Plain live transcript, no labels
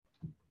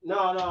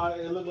No,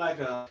 it looked like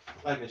a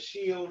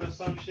shield or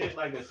some shit,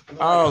 like a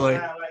Oh, like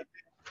style like that.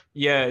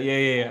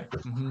 yeah.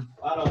 Mm-hmm.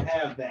 I don't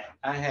have that.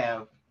 I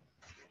have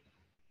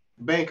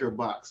banker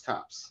box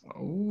tops.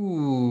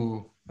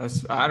 Ooh,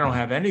 I don't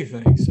have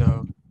anything.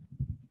 So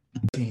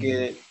Let's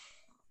get it.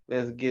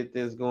 Let's get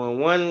this going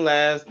one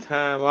last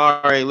time.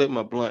 I already lit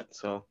my blunt,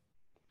 so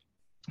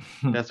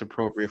that's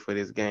appropriate for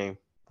this game.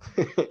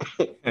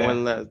 yeah,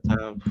 One last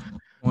time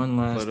one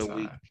for last the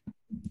week.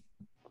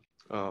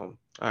 time.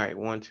 All right,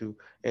 1, 2,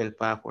 and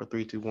 5, 4,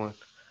 3, 2, 1.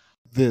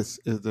 This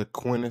is the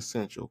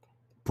quintessential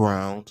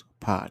Browns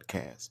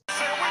podcast.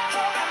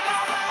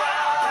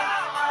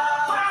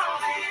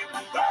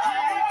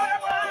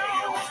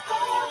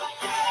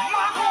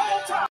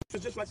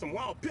 It's just like some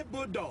wild pit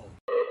bull dog.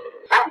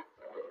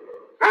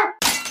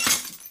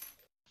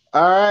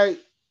 All right.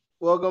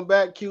 Welcome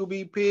back,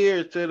 QB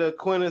Peers, to the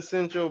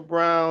Quintessential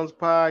Browns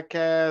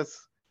podcast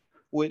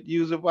with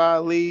Yusuf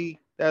Ali.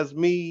 That's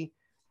me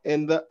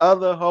and the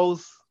other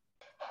host.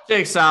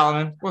 Jake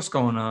Solomon, what's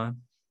going on?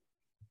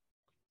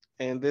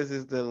 And this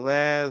is the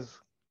last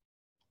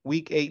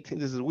week 18.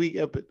 This is week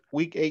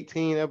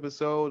 18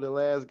 episode, the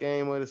last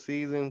game of the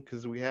season,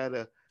 because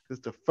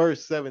it's the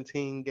first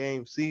 17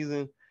 game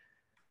season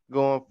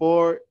going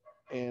forward.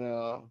 And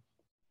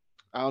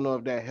I don't know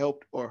if that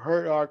helped or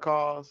hurt our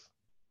cause,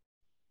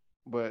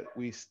 but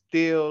we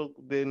still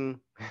didn't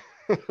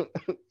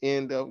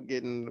end up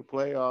getting the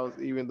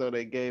playoffs, even though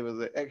they gave us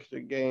an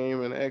extra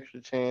game and an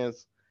extra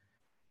chance.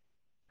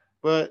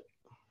 But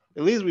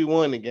at least we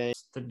won the game.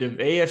 The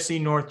AFC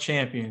North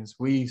champions,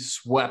 we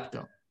swept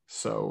them.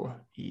 So,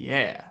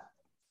 yeah.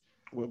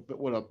 With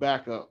a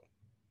backup.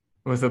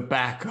 With a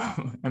backup.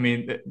 I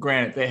mean,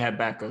 granted, they had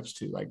backups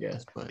too, I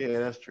guess. But yeah,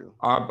 that's true.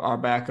 Our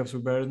backups were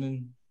better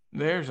than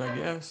theirs, I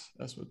guess.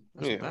 That's what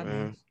that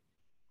means.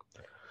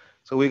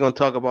 So we're going to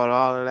talk about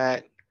all of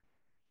that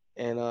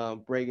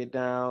and break it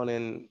down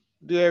and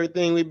do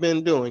everything we've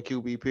been doing,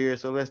 QB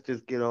Pierce. So let's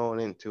just get on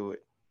into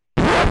it.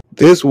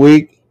 This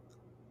week,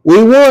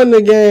 we won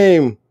the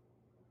game,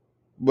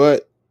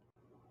 but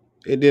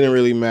it didn't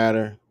really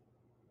matter.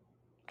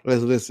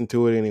 Let's listen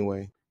to it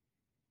anyway.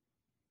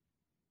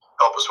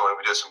 Help us when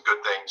we did some good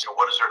things.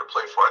 What is there to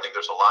play for? I think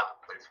there's a lot to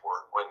play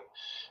for.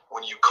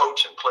 When you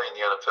coach and play in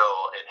the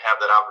NFL and have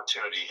that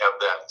opportunity, have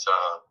that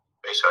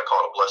basically I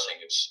call it a blessing.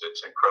 It's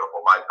incredible.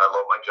 I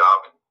love my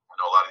job, and I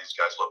know a lot of these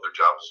guys love their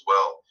jobs as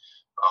well.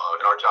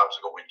 And our job is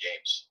to go win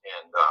games.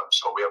 And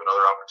so we have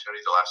another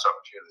opportunity, the last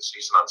opportunity of the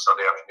season on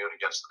Sunday afternoon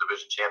against the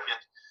division champion.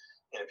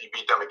 And if you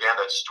beat them again,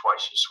 that's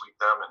twice you sweep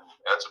them, and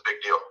that's a big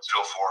deal.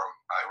 Still for him.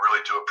 I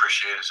really do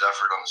appreciate his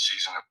effort on the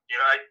season.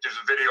 There's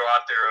a video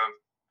out there of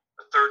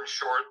a 3rd and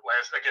short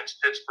last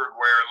against Pittsburgh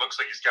where it looks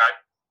like he's got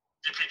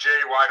DPJ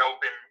wide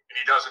open, and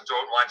he doesn't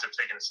throw it and winds up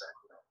taking a sack.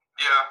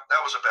 Yeah,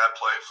 that was a bad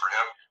play for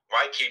him.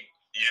 Why keep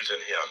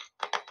using him?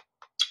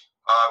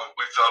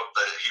 We felt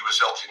that he was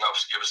healthy enough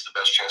to give us the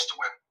best chance to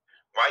win.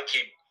 Why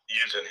keep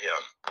using him?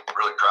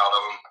 Really proud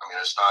of him. I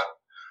mean, it's not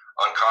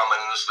uncommon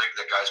in this league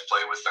that guys play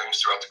with things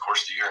throughout the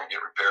course of the year and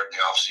get repaired in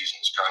the offseason.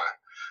 It's kind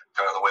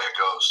of the way it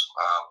goes.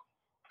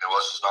 It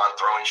was his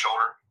non-throwing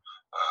shoulder.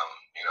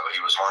 He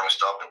was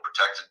harnessed up and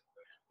protected.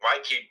 Why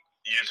keep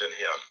using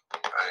him?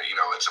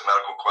 It's a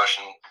medical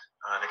question.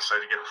 I'm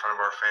excited to get in front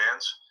of our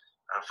fans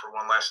for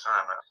one last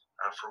time. Let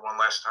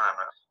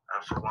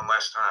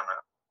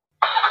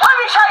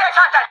me show you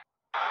something.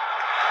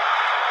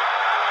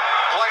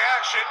 Play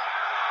action.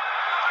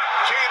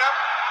 Keenum,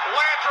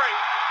 Landry,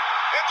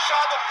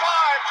 inside the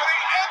 5 to the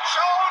end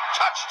zone.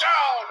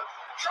 Touchdown,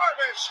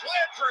 Jarvis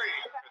Landry.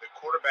 The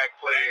quarterback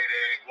play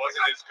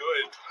wasn't as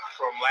good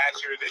from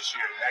last year to this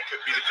year, and that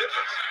could be the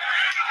difference.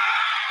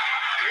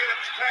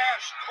 Keenum's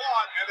pass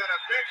caught, and then a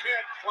big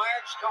hit.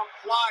 Flags come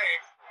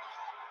flying.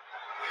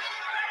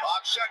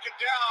 On 2nd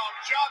down,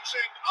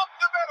 Johnson up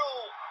the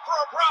middle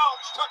for a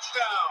Browns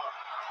touchdown.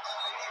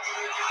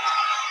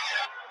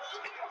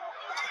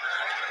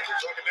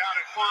 2nd down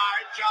and 5,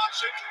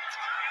 Johnson.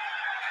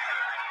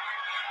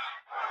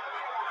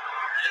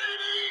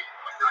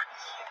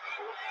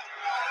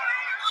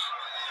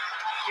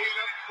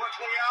 Keenum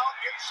quickly out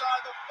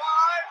inside the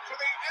 5 to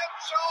the end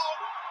zone.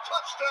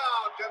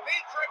 Touchdown,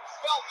 Demetric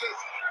Felton.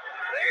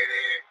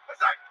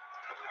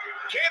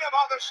 Keenum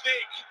on the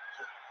sneak.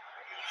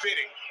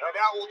 Fitting. And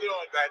that will do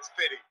it. That's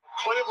fitting.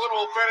 Cleveland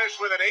will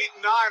finish with an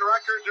 8-9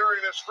 record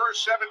during this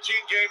first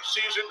 17-game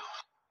season.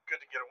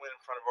 Good to get a win in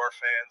front of our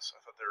fans.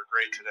 I thought they were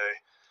great today.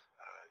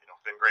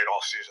 Been great all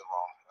season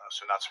long,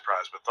 so not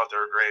surprised, but thought they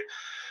were great.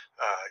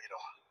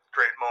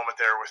 Great moment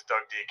there with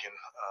Doug Deacon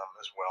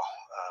as well.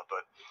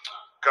 But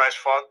guys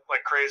fought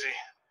like crazy,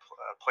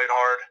 played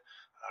hard,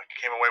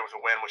 came away with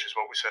a win, which is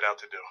what we set out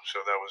to do.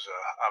 So that was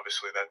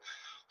obviously that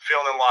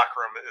feeling in the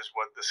locker room is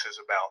what this is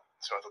about.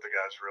 So I thought the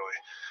guys really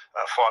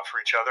fought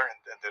for each other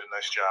and did a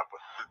nice job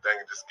with the thing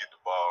and just get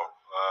the ball.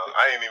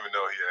 I didn't even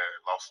know he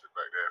had lost it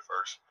back there at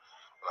first.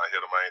 When I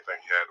hit him, I didn't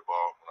think he had the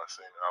ball. When I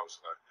seen it, I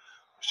was like,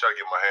 just trying to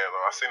get my hands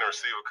on. I seen the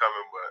receiver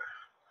coming, but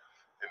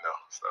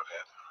stuff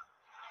happened.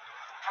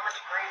 How much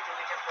praise did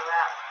we get for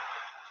that?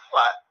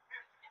 What?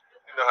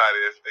 You know how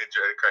it is. They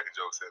cracking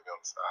jokes at me on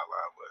the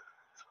sideline, but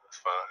it's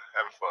fun.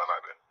 Having fun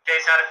out there.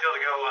 Case, how'd it feel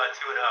to go 2-0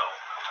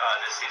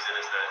 this season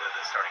as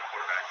the starting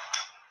quarterback?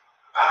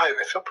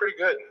 It felt pretty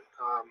good.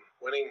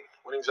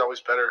 Winning's always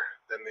better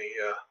than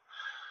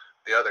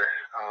the other.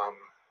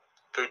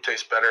 Food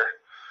tastes better.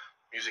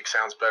 Music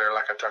sounds better,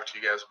 like I talked to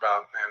you guys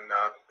about. And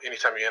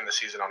anytime you end the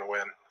season on a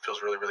win, it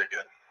feels really, really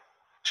good.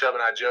 Chubb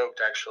and I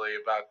joked, actually,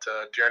 about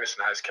Dearness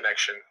and I's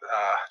connection,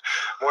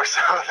 more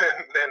so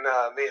than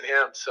me and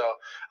him. So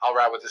I'll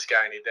ride with this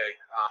guy any day.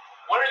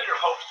 What are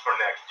your hopes for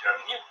next year? I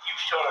mean,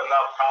 you've shown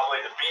enough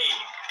probably to be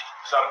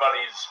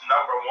somebody's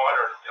number one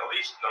or at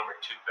least number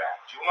two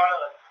back. Do you want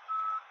to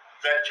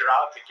venture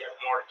out to get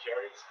more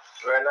carries?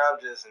 Right now, I'm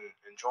just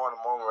enjoying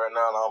the moment right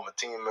now and all my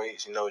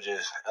teammates,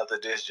 just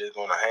after this, just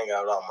going to hang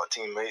out with all my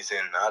teammates,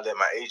 and I'll let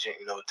my agent,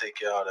 take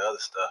care of all the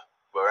other stuff.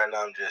 But right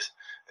now, I'm just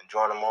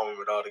enjoying the moment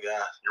with all the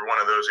guys. You're one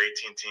of those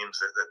 18 teams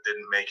that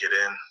didn't make it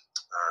in.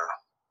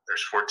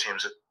 There's 14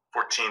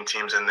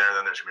 teams in there,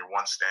 then there's going to be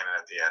one standing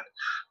at the end.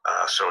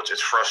 So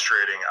it's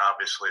frustrating.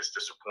 Obviously, it's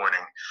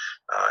disappointing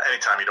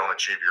anytime you don't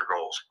achieve your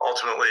goals.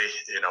 Ultimately,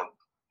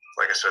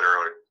 like I said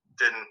earlier,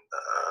 didn't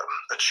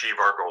achieve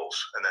our goals,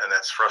 and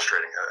that's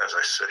frustrating as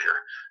I sit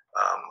here,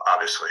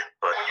 obviously.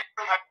 But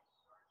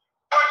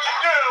What you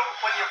do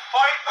when you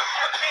fight with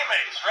your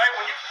teammates, right?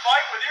 When you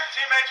fight with your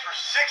teammates for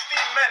 60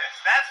 minutes,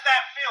 that's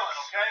that feeling,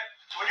 okay?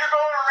 So when you're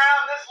going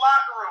around this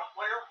locker room,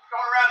 when you're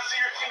going around to see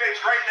your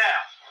teammates right now,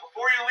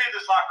 before you leave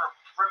this locker room,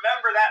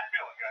 remember that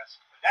feeling,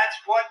 guys.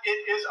 That's what it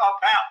is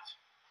about.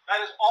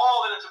 That is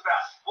all that it's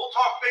about. We'll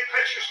talk big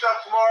picture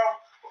stuff tomorrow,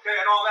 okay,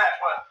 and all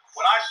that, but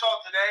what I saw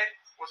today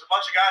was a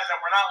bunch of guys that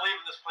we're not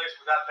leaving this place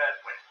without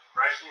that win,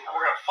 right? And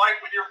we're going to fight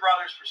with your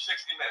brothers for 60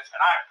 minutes, and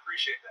I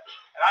appreciate that.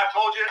 And I've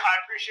told you, I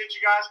appreciate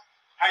you guys,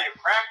 how you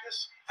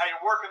practice, how you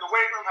work in the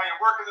weight room, how you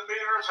work in the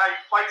meeting rooms, how you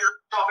fight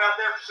yourself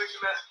out there for 60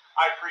 minutes.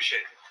 I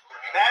appreciate it.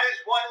 That is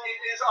what it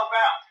is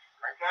about,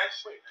 okay?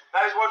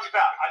 That is what it's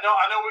about. I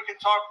know we can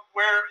talk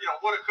where,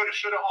 woulda, coulda,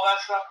 shoulda, all that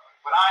stuff,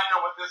 but I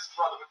know what this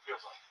brotherhood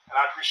feels like, and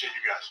I appreciate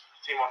you guys.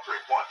 Team on three.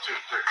 1, 2,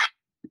 3.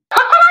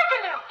 Look what I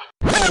can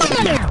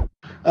do!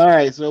 All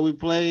right, so we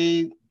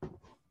played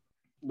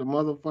the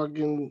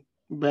motherfucking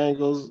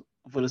Bengals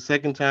for the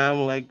second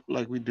time,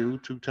 like we do,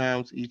 2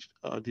 times each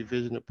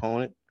division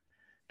opponent.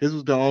 This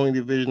was the only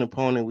division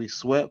opponent we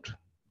swept.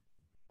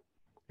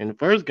 In the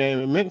first game,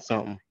 it meant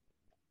something,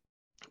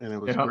 and it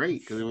was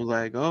great because it was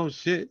like, oh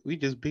shit, we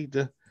just beat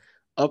the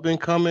up and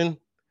coming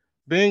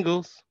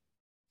Bengals.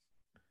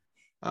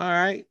 All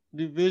right,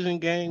 division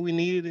game, we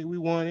needed it, we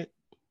won it.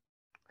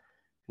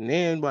 And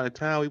then by the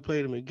time we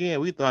played them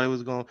again, we thought it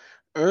was going.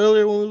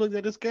 Earlier when we looked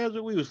at the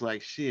schedule, we was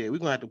like, shit, we're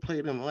going to have to play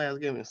them the last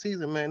game of the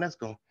season, man.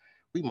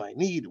 We might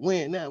need to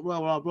win that, blah,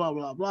 blah, blah,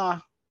 blah,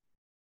 blah.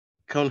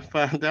 Come to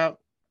find out,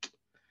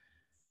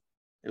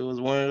 it was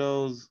one of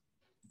those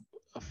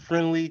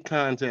friendly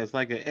contests,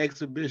 like an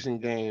exhibition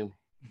game.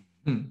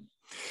 And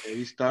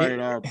we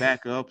started our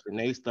backups, and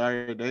they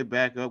started their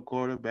backup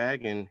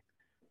quarterback, and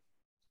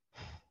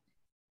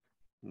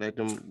let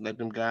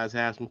them guys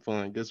have some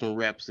fun, get some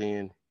reps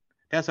in.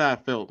 That's how I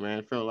felt, man.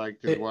 It felt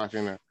like just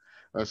watching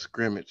a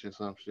scrimmage or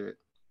some shit.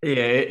 Yeah,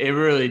 it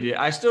really did.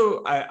 I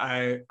still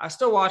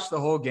watched the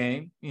whole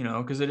game,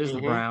 because it is the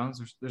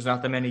Browns. There's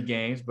not that many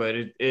games, but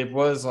it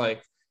was I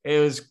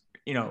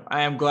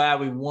am glad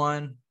we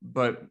won,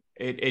 but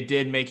it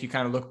did make you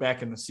kind of look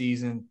back in the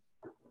season,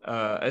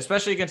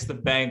 especially against the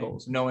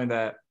Bengals, knowing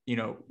that,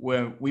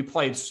 when we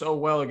played so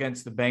well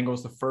against the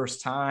Bengals the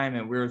first time,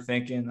 and we were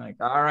thinking like,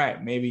 all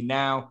right, maybe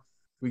now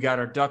we got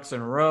our ducks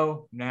in a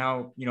row.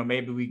 Now,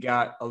 maybe we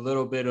got a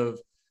little bit of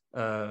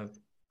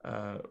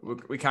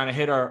we kind of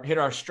hit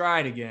our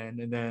stride again.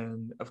 And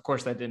then, of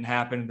course, that didn't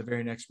happen. The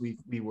very next week,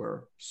 we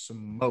were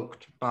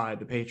smoked by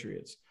the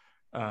Patriots.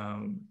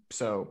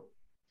 So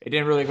it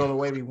didn't really go the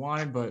way we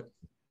wanted. But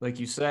like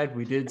you said,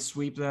 we did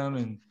sweep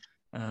them,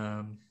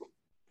 and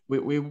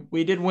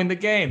we did win the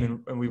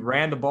game, and we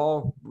ran the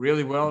ball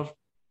really well.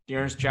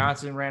 Dearness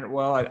Johnson ran it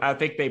well. I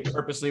think they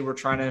purposely were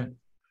trying to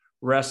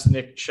rest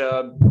Nick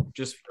Chubb.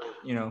 Just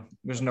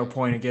there's no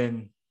point of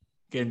getting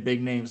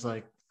big names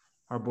like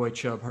our boy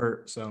Chubb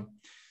hurt. So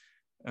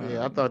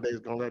I thought they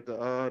was gonna let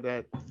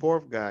that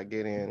fourth guy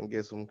get in and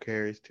get some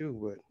carries too,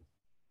 but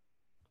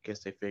I guess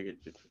they figured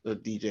the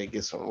DJ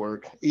get some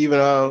work. Even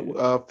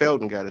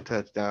Felton got a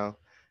touchdown.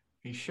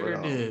 He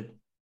sure did.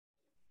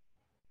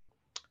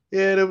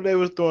 Yeah, they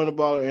was throwing the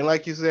ball, and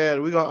like you said,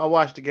 I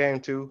watched the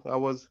game too. I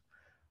wasn't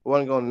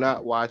gonna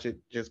not watch it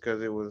just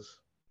because it was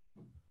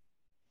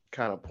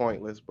kind of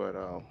pointless, but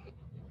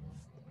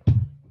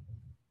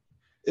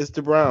it's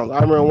the Browns.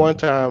 I remember one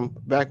time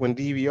back when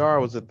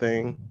DVR was a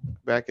thing,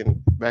 back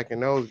in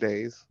those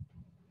days,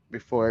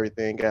 before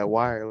everything got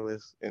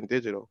wireless and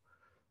digital.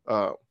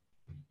 I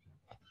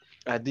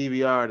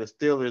DVR'd the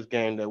Steelers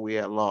game that we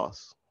had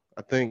lost.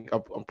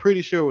 I'm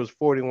pretty sure it was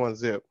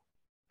 41-zip.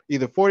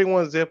 Either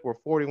 41-zip or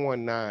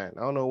 41-9. I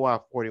don't know why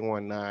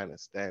 41-9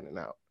 is standing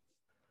out.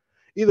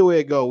 Either way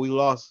it go, we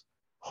lost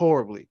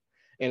horribly.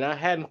 And I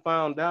hadn't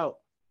found out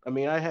I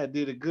mean, I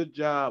did a good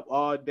job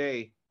all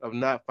day of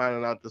not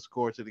finding out the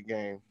score to the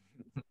game.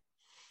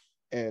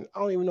 And I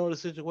don't even know the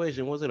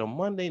situation. Was it a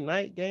Monday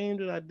night game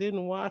that I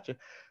didn't watch?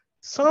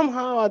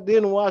 Somehow I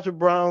didn't watch a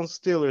Browns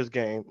Steelers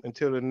game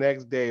until the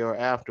next day or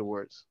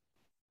afterwards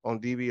on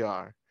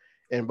DVR.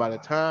 And by the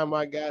time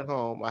I got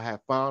home, I had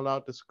found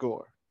out the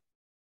score.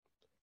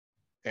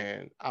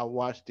 And I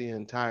watched the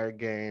entire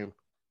game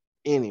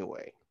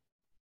anyway.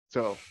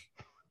 So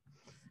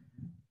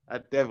I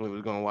definitely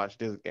was gonna watch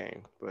this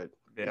game, but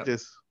Yeah.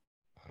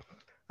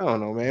 I don't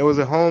know, man. It was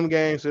a home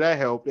game, so that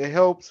helped. It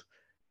helped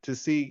to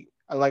see.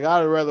 Like,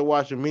 I'd rather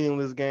watch a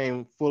meaningless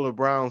game full of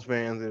Browns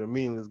fans than a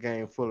meaningless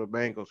game full of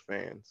Bengals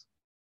fans.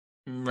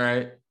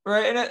 Right.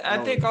 And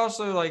I think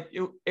also, like,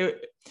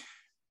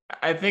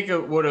 I think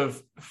it would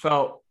have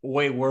felt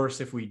way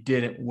worse if we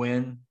didn't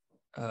win.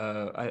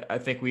 I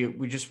think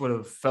we just would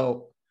have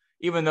felt,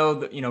 even though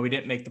we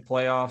didn't make the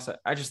playoffs,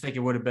 I just think it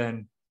would have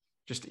been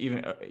just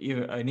even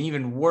an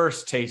even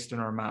worse taste in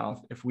our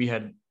mouth if we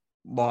had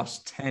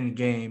lost 10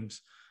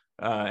 games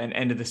and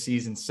ended the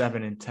season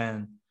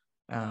 7-10.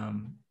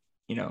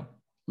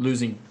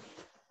 Losing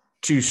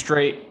 2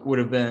 straight would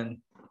have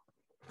been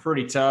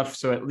pretty tough.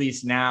 So at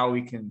least now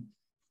we can,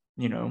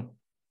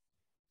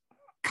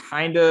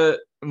 kind of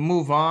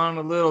move on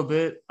a little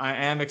bit. I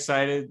am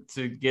excited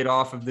to get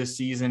off of this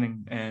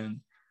season and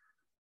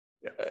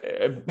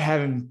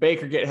having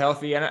Baker get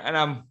healthy. And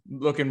I'm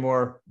looking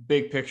more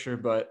big picture,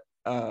 but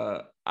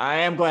I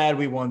am glad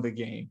we won the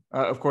game.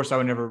 Of course, I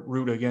would never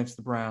root against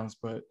the Browns,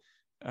 but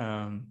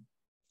I'm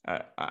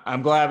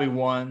glad we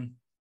won.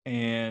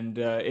 And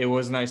it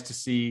was nice to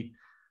see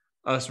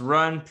us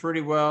run pretty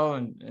well,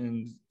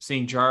 and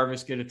seeing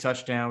Jarvis get a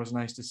touchdown was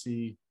nice to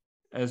see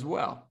as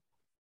well.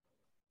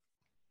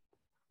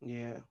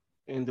 Yeah,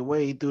 and the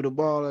way he threw the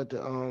ball at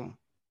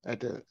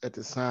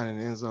the signing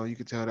end zone, you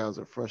could tell that was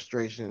a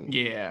frustration.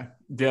 Yeah,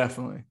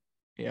 definitely.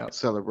 Yeah,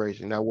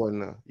 celebration. That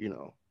wasn't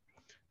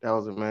that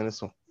was man. It's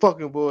some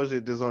fucking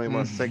bullshit. This is only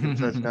my second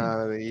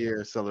touchdown of the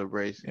year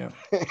celebration.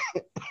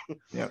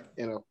 Yeah.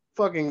 In a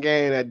fucking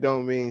game that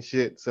don't mean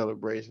shit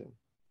celebration.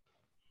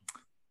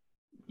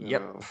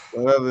 Yep.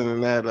 But other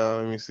than that,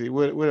 let me see.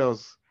 What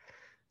else?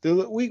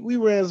 We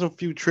ran some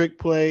few trick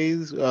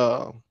plays.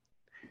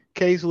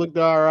 Case looked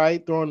all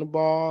right throwing the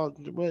ball,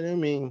 but I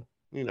mean,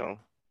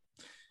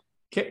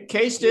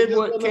 Case did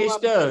what Case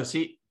does.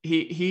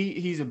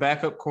 He's a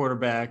backup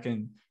quarterback,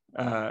 and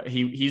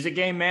he's a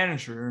game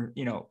manager.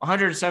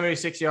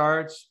 176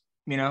 yards.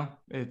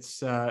 It's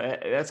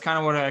that's kind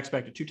of what I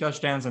expected. 2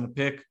 touchdowns and a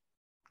pick.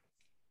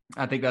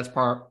 I think that's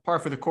par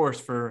for the course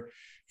for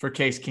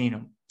Case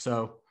Keenum.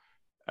 So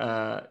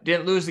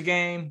didn't lose the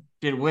game,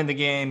 didn't win the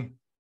game.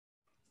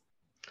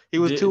 He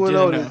was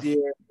 2-0 this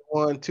year.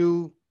 Won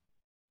two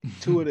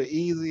of the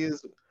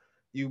easiest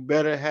you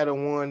better had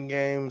won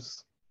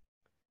games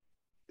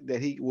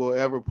that he will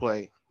ever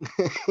play.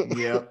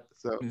 Yep.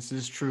 So this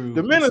is true.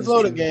 The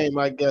Minnesota game,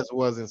 I guess,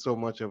 wasn't so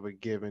much of a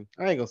given.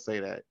 I ain't gonna say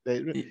that.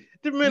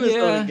 The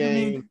Minnesota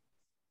game,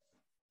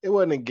 it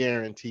wasn't a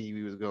guarantee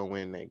we was gonna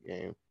win that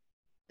game.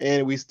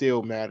 And we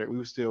still mattered.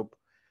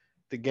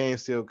 The game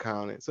still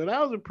counted. So that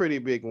was a pretty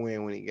big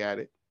win when he got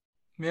it.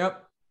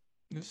 Yep.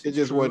 It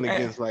just wasn't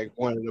against like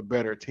one of the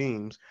better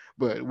teams.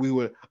 But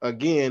we'd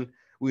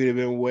have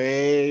been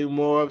way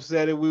more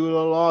upset if we would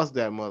have lost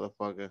that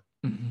motherfucker.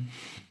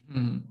 Mm-hmm.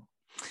 Mm-hmm.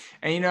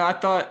 And I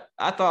thought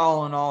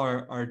all in all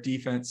our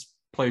defense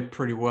played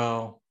pretty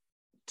well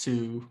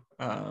too.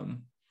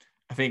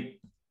 I think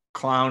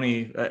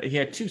Clowney, he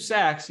had 2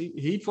 sacks.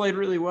 He played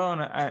really well,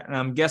 and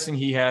I'm guessing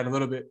he had a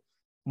little bit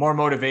more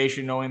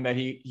motivation knowing that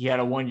he had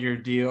a 1-year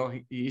deal.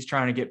 He's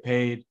trying to get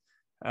paid.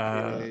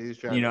 He's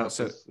trying to up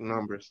his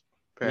numbers.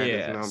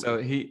 So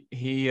he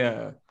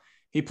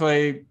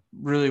played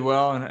really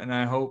well, and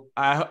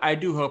I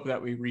do hope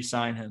that we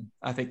re-sign him.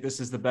 I think this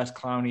is the best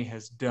Clowney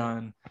has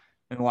done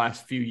in the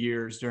last few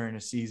years during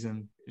a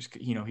season.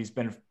 He's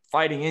been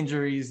fighting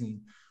injuries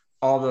and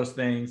all those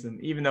things,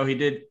 and even though he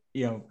did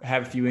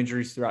have a few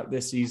injuries throughout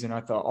this season, I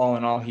thought all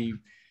in all he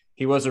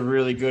was a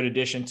really good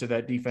addition to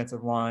that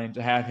defensive line.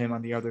 To have him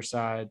on the other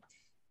side,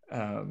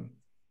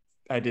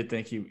 I did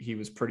think he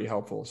was pretty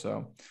helpful.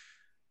 So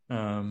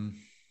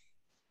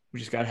we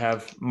just got to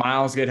have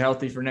Miles get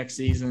healthy for next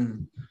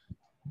season,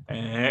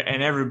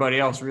 and everybody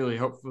else really.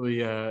 Hopefully,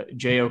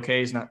 JOK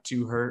is not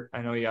too hurt.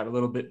 I know he got a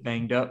little bit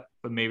banged up,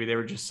 but maybe they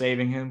were just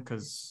saving him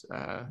because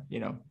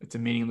it's a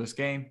meaningless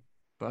game.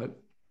 But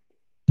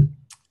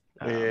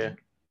I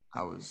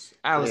was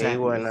happy. He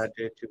wasn't out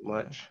there too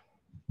much.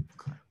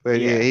 But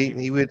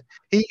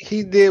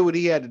he did what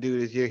he had to do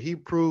this year. He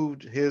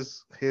proved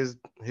his he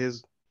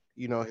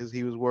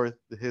was worth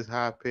his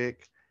high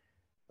pick.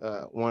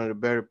 One of the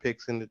better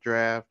picks in the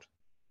draft.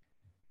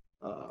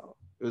 It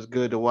was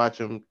good to watch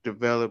him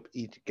develop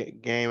each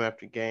game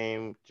after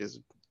game,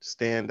 just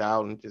stand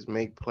out and just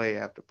make play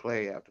after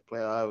play after play.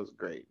 Oh, it was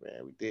great,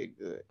 man. We did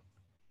good.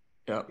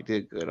 Yeah, we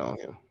did good on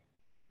him.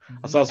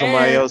 I saw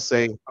somebody else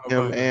say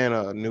him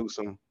and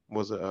Newsom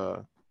was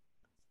a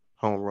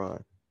home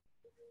run.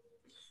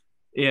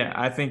 Yeah,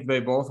 I think they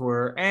both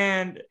were.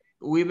 And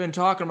we've been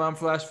talking about him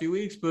for the last few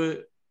weeks,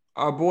 but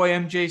our boy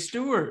MJ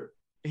Stewart,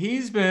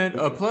 he's been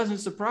a pleasant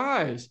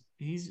surprise.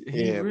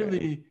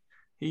 Man.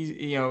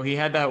 He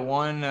had that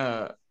one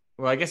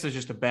well, I guess it was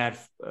just a bad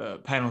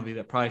penalty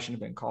that probably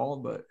shouldn't have been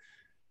called, but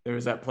there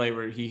was that play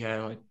where he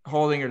had like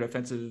holding or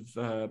defensive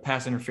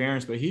pass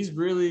interference, but he's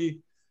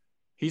really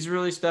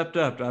stepped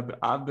up.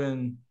 I've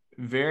been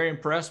very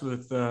impressed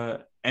with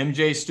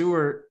MJ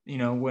Stewart,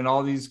 when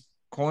all these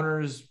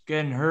corners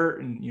getting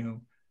hurt,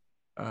 and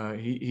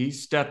he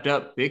stepped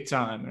up big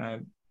time,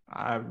 and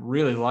I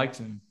really liked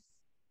him.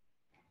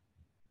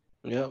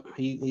 Yep,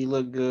 he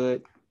looked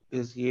good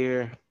this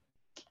year.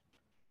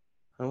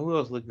 And who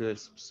else looked good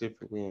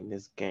specifically in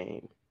this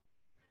game?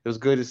 It was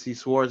good to see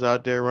Swartz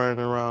out there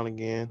running around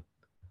again.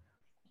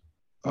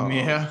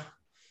 Yeah.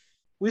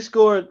 We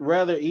scored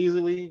rather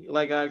easily,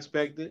 like I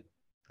expected.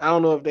 I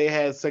don't know if they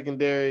had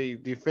secondary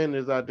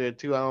defenders out there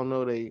too. I don't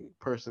know they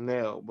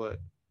personnel,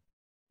 but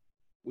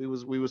we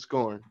was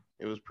scoring.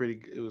 It was pretty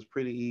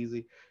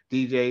easy.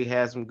 DJ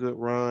had some good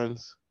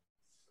runs.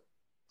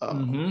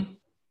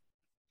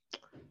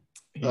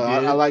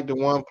 I like the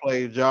one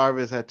play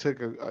Jarvis had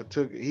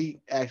he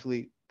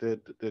actually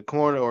the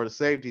corner or the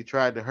safety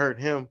tried to hurt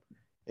him,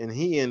 and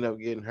he ended up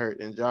getting hurt,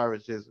 and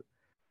Jarvis just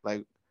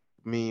like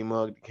mean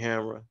mugged the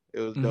camera. It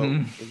was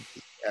dope.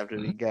 After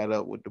he got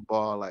up with the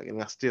ball,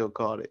 and I still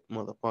called it,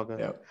 motherfucker.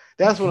 Yep.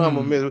 That's what I'm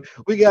gonna miss.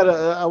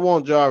 I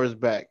want Jarvis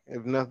back,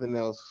 if nothing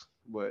else.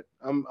 But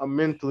I'm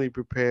mentally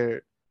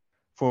prepared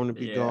for him to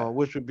be gone,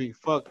 which would be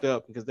fucked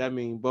up because that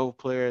means both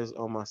players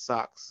on my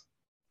socks.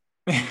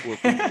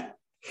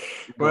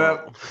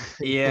 Well,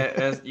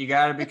 yeah, you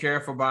got to be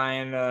careful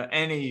buying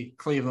any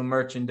Cleveland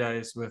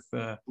merchandise with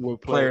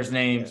players'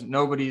 names. Yeah.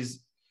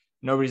 Nobody's.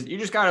 You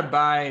just got to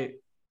buy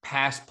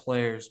past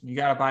players. You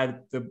got to buy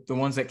the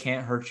ones that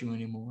can't hurt you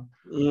anymore.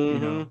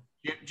 Mm-hmm.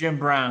 Jim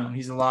Brown,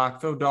 he's a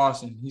lock. Phil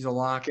Dawson, he's a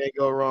lock. Can't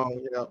go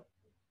wrong.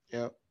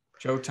 Yep.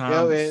 Joe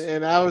Thomas.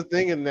 And I was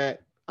thinking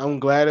that I'm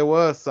glad it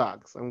was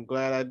socks. I'm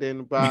glad I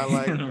didn't buy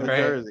a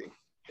jersey.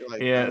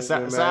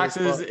 Socks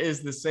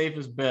is the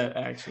safest bet,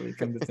 actually,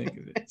 come to think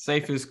of it.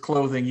 Safest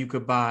clothing you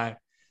could buy.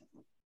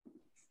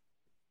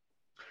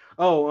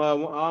 Oh,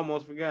 I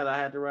almost forgot. I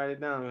had to write it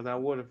down because I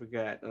would have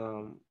forgot.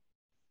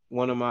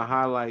 One of my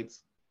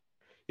highlights,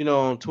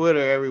 on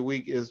Twitter every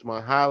week is my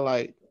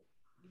highlight.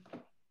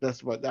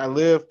 That's what I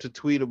live to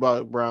tweet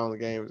about Browns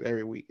games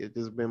every week. It's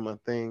just been my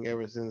thing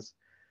ever since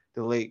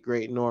the late,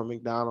 great Norm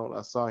Macdonald.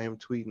 I saw him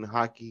tweeting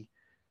hockey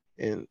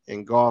and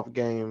golf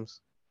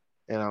games,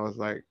 and I was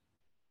like,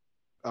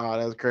 oh,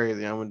 that's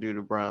crazy. I'm going to do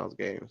the Browns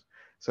games.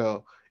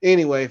 So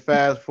anyway,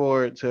 fast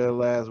forward to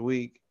last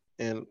week,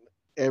 and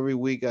every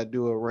week I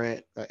do a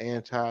rant, an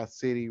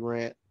anti-city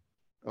rant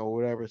or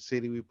whatever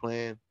city we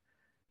playing.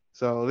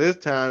 So this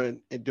time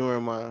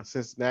during my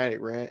Cincinnati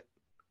rant,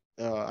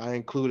 I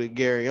included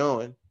Gary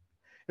Owen.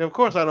 And of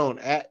course I don't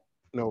at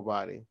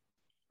nobody,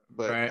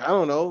 but right. I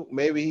don't know.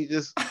 Maybe he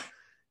just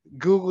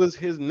Googles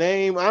his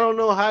name. I don't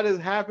know how this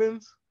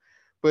happens.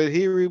 But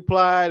he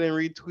replied and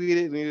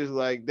retweeted, and he was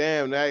like,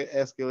 damn, that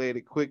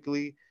escalated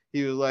quickly.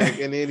 He was like,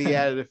 and then he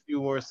added a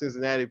few more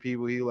Cincinnati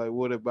people. He was like,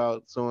 what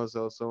about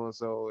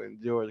so-and-so, and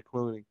George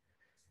Clooney?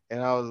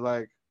 And I was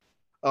like,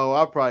 oh,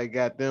 I probably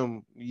got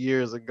them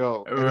years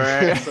ago.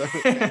 Right.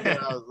 And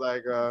I was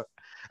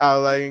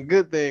like,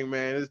 good thing,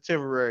 man. It's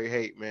temporary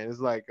hate, man. It's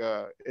like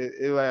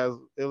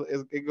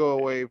it go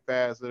away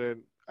faster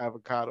than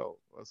avocado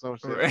or some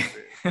shit. Right.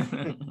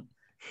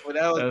 But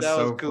that was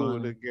so cool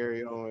funny. To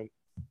Gary Owen.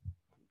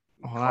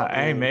 Well,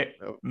 hey,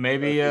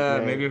 maybe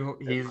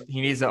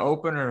he needs an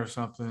opener or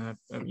something.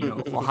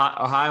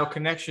 Ohio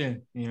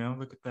connection.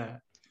 Look at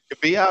that. If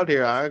he out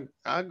here,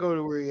 I go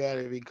to where he at.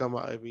 If he come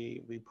out, if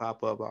he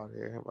pop up out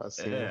here, if I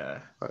see him.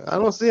 I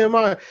don't see him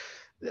out.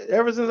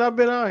 Ever since I've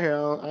been out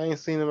here, I ain't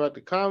seen him at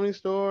the Comedy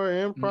Store,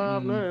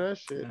 Improv, none of that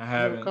shit. I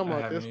haven't come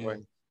out this either. way.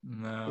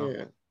 No.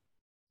 Yeah.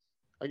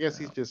 I guess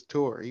he's just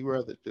tour. He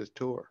rather just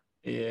tour.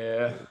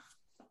 Yeah.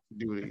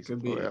 Do these.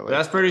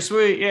 That's pretty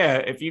sweet. Yeah.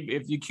 If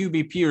you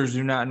QB peers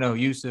do not know,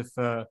 Yusuf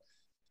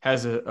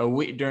has a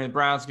week during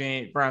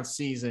the Browns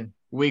season,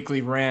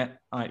 weekly rant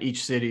on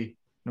each city,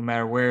 no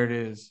matter where it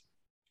is,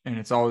 and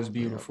it's always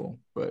beautiful.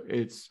 But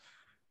it's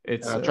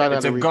a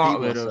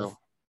gauntlet of.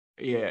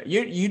 Yeah,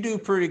 you do a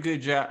pretty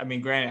good job. I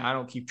mean, granted, I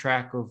don't keep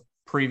track of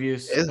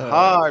previous. It's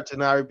hard to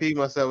not repeat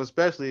myself,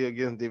 especially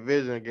against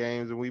division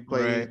games, and we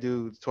play these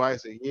dudes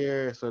twice a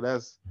year. So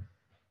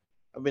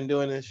I've been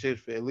doing this shit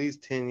for at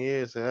least 10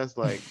 years. So that's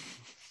like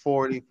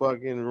 40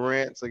 fucking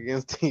rants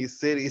against these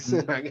cities,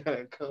 and I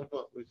gotta come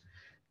up with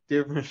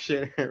different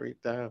shit every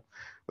time.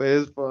 But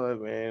it's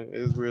fun, man.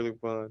 It's really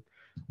fun.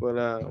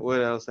 But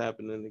what else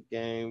happened in the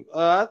game?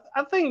 I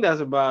think that's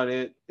about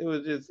it. It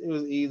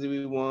was easy.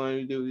 We won.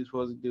 We did what we were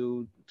supposed to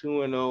do.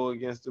 2-0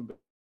 against the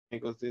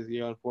Bengals this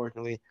year.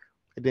 Unfortunately,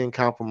 it didn't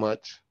count for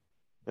much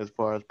as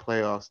far as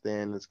playoff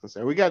stand is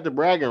concerned. We got the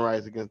bragging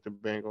rights against the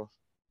Bengals.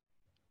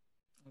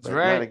 That's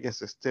right. Not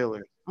against the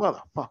Steelers.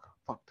 Motherfucker.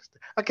 Fuck the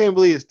Steelers. I can't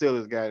believe the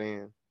Steelers got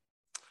in.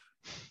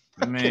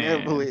 I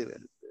can't believe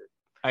it.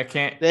 I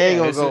can't. They ain't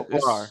gonna go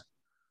far.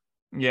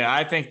 Yeah,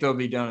 I think they'll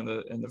be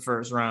done in the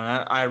first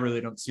round. I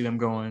really don't see them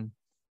going.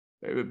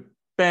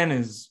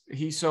 Ben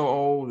he's so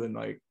old and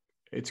like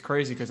it's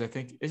crazy because I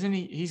think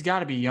he's got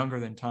to be younger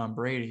than Tom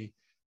Brady.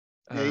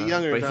 Yeah,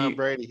 younger than Tom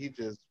Brady. He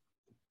just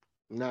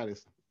not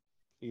as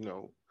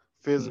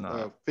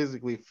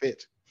physically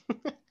fit.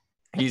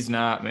 He's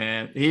not,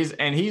 man.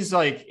 He's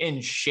like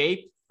in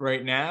shape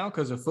right now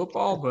because of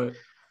football, but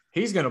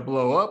he's gonna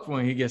blow up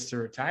when he gets to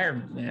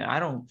retirement,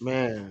 man.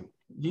 Man,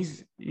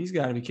 he's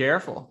got to be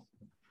careful.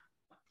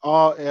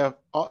 Not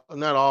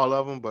all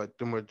of them, but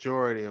the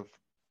majority of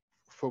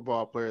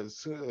football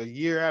players, a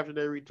year after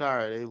they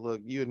retire,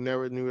 you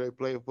never knew they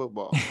played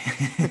football.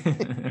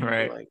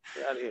 Right. Like,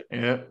 get out of here.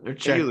 Yeah, they're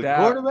checked he was a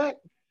out. quarterback.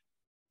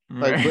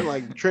 Right.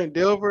 Like Trent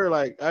Dilfer.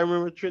 Like I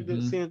remember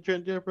seeing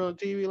Trent Dilfer on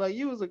TV. Like,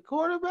 you was a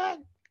quarterback?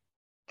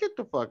 Get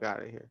the fuck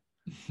out of here.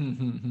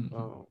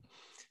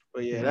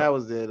 But yeah, that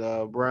was it.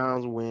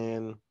 Browns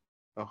win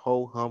a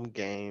whole hum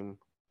game.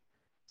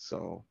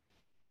 So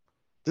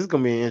this is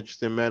gonna be an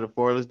interesting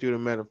metaphor. Let's do the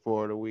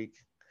metaphor of the week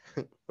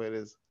for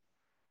this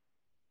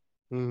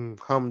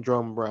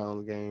humdrum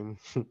Browns game.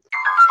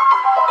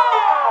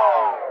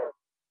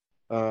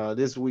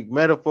 This week,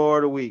 metaphor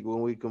of the week,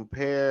 when we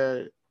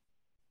compare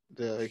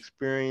the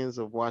experience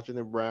of watching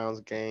the Browns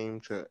game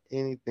to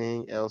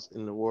anything else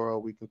in the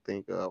world we can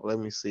think of. Let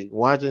me see.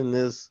 Watching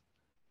this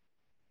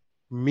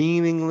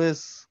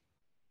meaningless.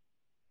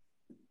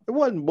 It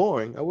wasn't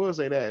boring. I will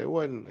say that.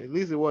 At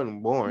least it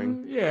wasn't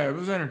boring. Yeah, it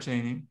was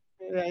entertaining.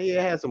 Yeah,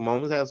 it had some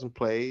moments, had some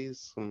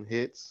plays, some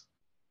hits.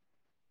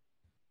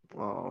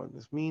 Oh,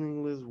 this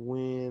meaningless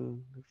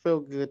win. It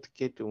felt good to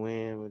get the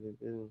win, but it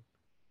didn't.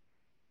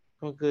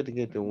 Felt good to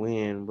get the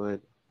win, but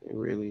it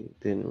really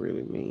didn't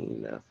really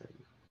mean nothing.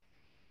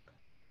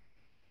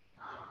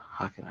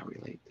 How can I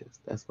relate this?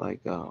 That's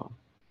like,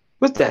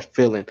 what's that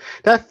feeling?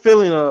 That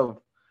feeling of,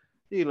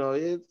 you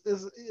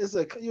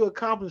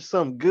accomplish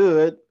something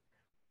good,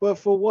 but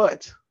for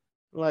what?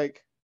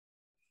 Like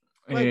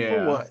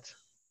for what?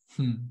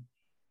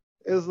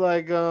 It's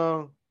like,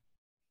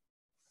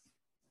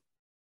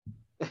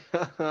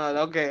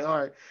 okay, all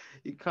right.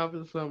 You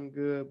accomplished something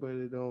good, but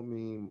it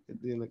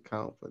didn't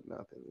account for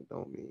nothing. It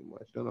don't mean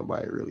much. Don't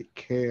nobody really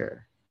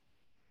care.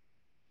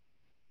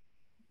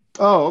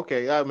 Oh,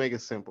 okay. I'll make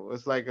it simple.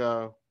 It's like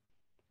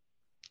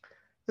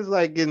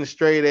getting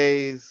straight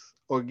A's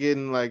or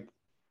getting like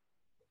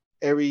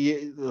every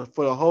year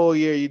for the whole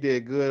year you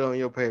did good on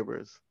your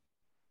papers,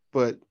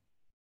 but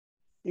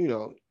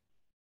you're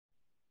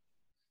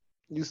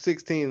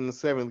 16 in the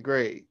 7th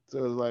grade,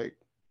 so it's like,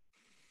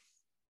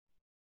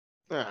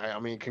 I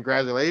mean,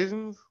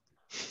 congratulations.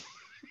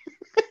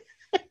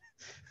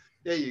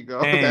 There you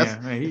go.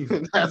 Damn,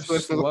 that's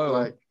what it looks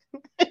like.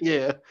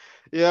 Yeah.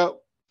 Yep.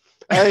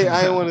 I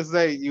didn't want to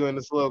say you in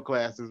the slow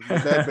classes,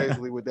 but that's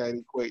basically what that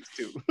equates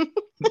to.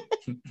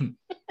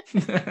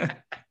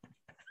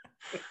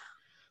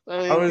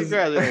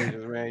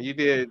 Congratulations, man.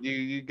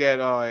 You got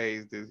all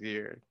A's this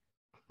year.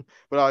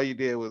 But all you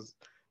did was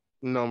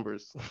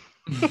numbers.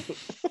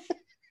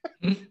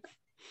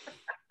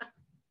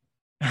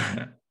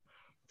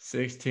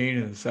 16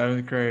 in the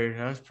 7th grade.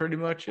 That's pretty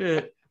much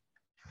it.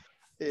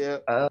 Yeah.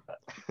 All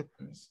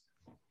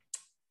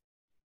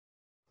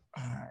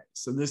right.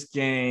 So this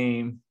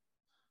game,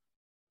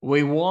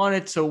 we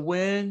wanted to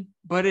win,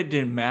 but it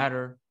didn't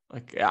matter.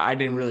 Like, I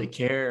didn't really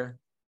care.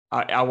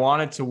 I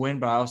wanted to win,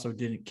 but I also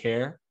didn't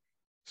care.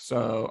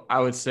 So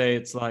I would say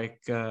it's like,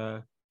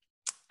 I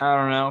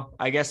don't know.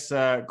 I guess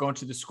going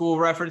to the school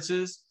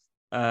references,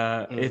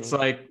 it's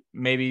like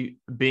maybe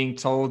being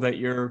told that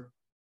you're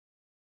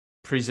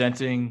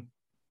presenting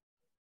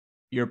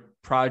your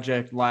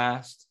project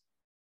last,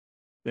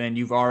 then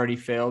you've already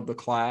failed the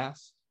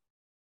class.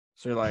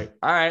 So you're like,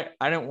 all right,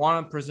 I didn't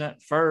want to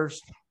present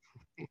first.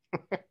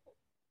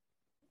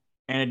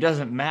 And it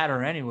doesn't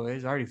matter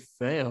anyways. I already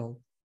failed.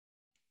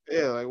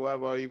 Yeah, like, why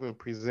about even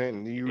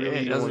presenting? Do you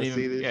really want to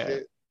see this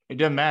shit? It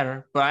doesn't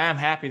matter. But I am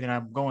happy that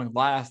I'm going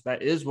last.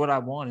 That is what I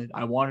wanted.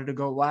 I wanted to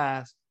go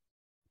last.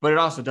 But it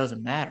also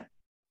doesn't matter.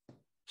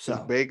 So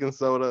just baking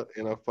soda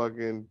in a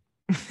fucking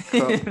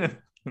cup.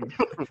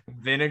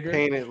 Vinegar.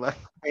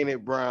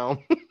 Painted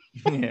brown.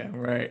 Yeah,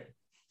 right.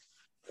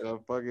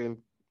 Fucking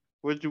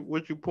what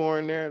you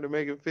pouring there to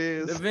make it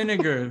fizz? The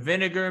vinegar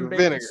and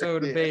baking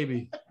soda,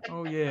 baby.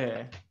 Oh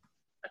yeah.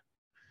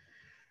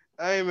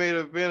 I ain't made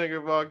a vinegar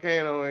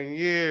volcano in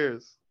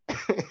years.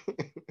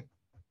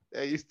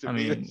 That used to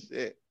be the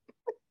shit.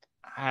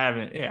 I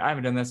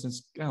haven't done that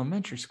since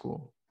elementary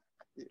school.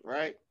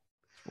 Right.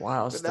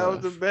 Wow. That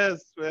was the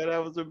best, man.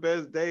 That was the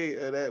best day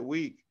of that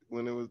week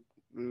when we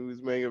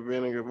was making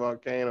vinegar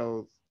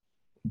volcanoes.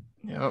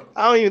 Yep.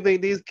 I don't even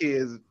think these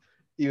kids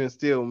even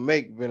still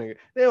make vinegar.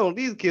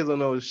 These kids don't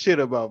know shit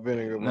about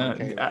vinegar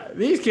volcanoes.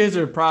 These kids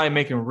are probably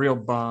making real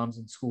bombs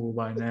in school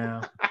by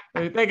now.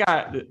 They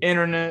got the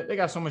internet. They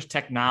got so much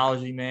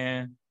technology,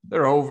 man.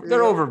 They're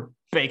over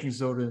baking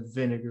soda and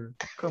vinegar.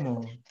 Come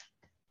on.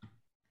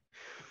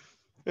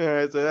 All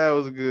right, so that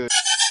was good.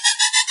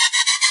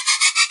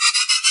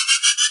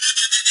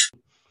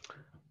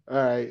 All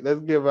right,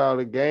 let's give out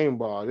a game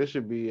ball. This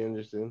should be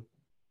interesting.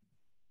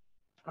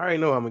 I already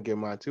know I'm gonna get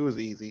mine too. It's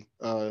easy.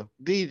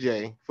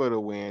 DJ for the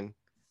win.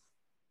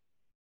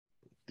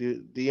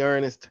 D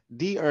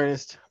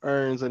Ernest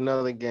earns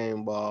another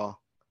game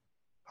ball.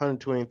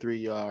 123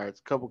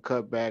 yards, couple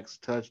cutbacks,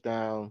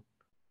 touchdown.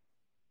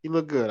 He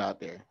looked good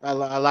out there. I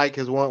like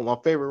his one. My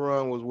favorite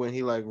run was when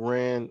he like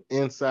ran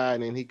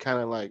inside and he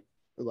kind of like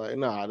was like,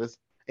 nah, this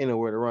ain't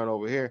nowhere to run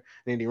over here.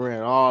 And then he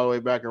ran all the way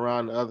back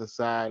around the other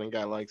side and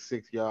got like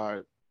 6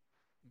 yards.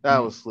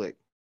 That was slick.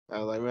 I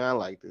was like, man, I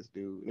like this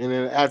dude. And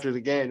then after the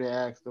game, they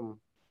asked him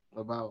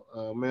about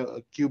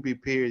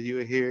QB peers.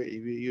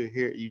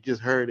 You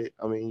just heard it.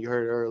 I mean, you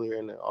heard it earlier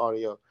in the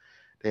audio.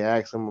 They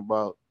asked him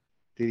about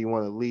did he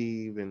want to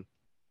leave, and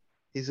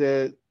he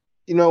said,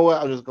 you know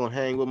what, I'm just gonna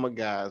hang with my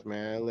guys,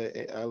 man.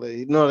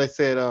 They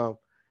said,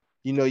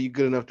 you're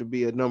good enough to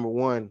be a number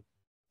one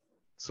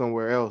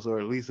somewhere else, or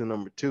at least a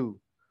number two.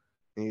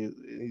 And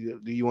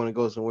do you want to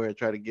go somewhere and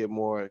try to get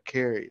more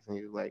carries? And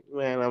he was like,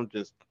 man, I'm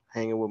just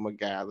hanging with my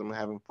guys. I'm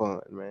having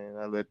fun, man.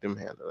 I let them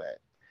handle that.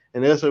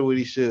 And that's what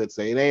he should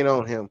say. It ain't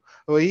on him.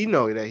 Well, he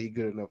know that he's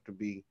good enough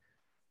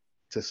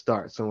to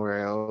start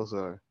somewhere else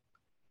or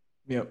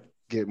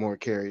get more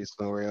carries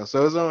somewhere else.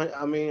 So it's on.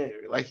 I mean,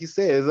 like he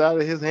said, it's out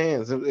of his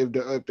hands. If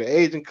the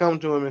agent come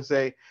to him and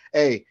say,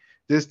 hey,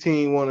 this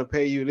team want to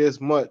pay you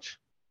this much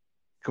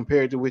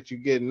compared to what you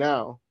get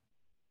now,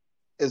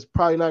 it's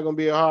probably not going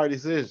to be a hard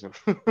decision.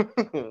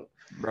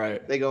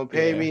 Right. They're going to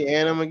pay me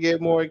and I'm going to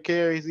get more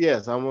carries.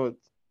 Yes,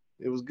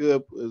 it was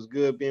good. It was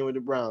good being with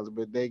the Browns,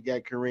 but they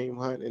got Kareem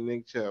Hunt and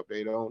Nick Chubb.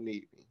 They don't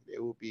need me. They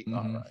will be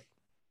all right.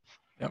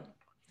 Yep.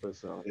 But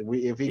so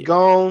if he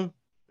gone,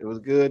 it was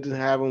good to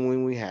have him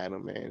when we had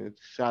him, man.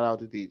 Shout out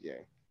to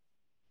DJ.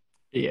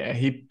 Yeah,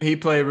 he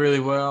played really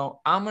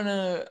well. I'm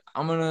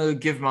gonna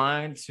give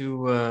mine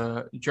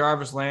to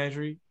Jarvis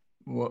Landry.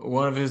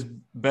 One of his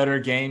better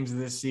games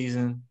this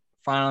season.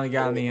 Finally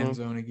got in the end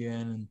zone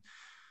again,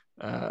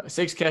 and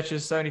 6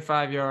 catches,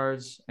 75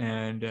 yards.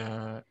 And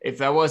if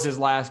that was his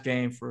last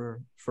game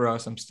for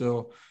us, I'm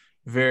still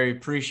very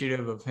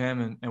appreciative of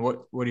him and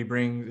what he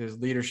brings, his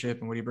leadership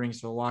and what he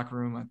brings to the locker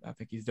room. I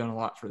think he's done a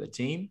lot for the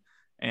team,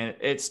 and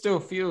it still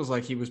feels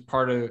like he was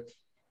part of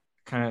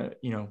kind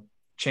of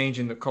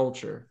changing the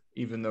culture,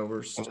 even though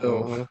we're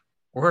still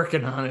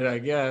working on it, I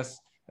guess,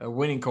 a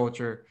winning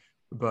culture.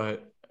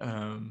 But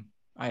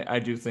I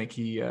do think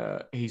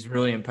he's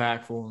really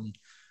impactful,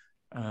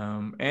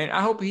 and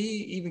I hope he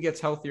even gets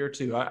healthier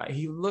too.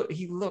 He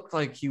looked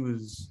like he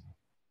was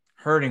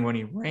hurting when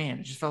he ran.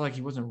 It just felt like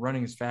he wasn't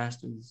running as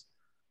fast as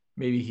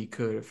maybe he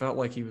could. It felt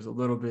like he was a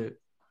little bit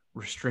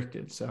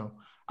restricted. So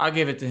I'll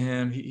give it to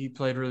him. He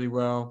played really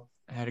well,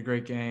 had a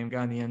great game,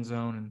 got in the end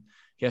zone, and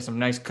he had some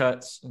nice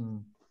cuts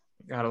and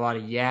got a lot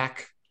of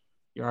yak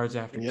yards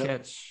after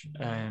catch.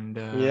 And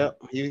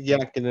he was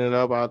yakking it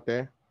up out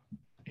there.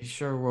 He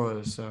sure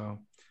was. So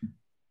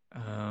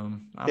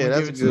I'm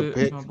that's a good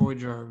pick. My boy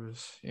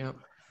Jarvis. Yep.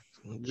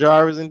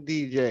 Jarvis and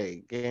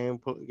DJ game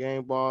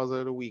balls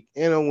of the week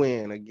in a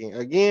win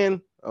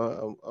again.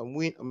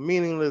 A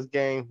meaningless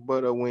game,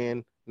 but a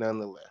win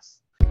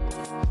nonetheless.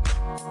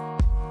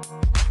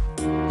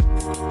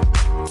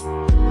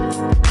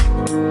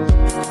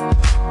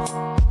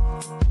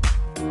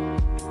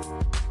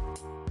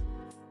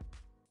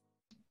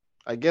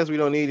 I guess we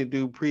don't need to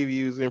do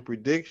previews and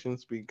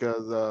predictions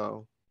because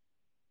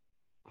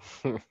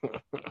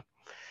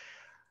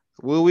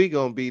where we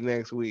gonna be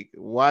next week?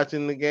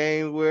 Watching the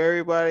games with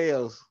everybody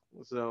else.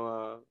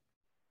 So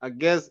I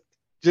guess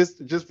just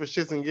for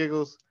shits and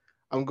giggles,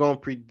 I'm gonna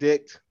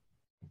predict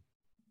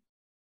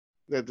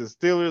that the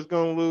Steelers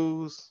gonna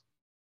lose,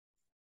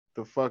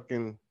 the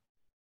fucking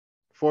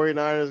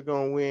 49ers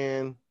gonna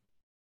win,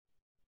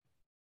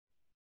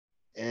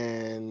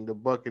 and the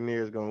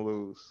Buccaneers gonna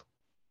lose.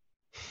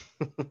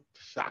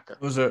 Shocker.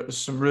 Those are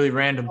some really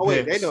random picks.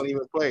 Wait, they don't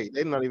even play.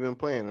 They're not even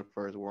playing the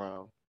first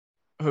round.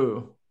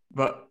 Who?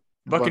 But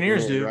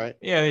Buccaneers do. Right?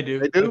 Yeah, they do.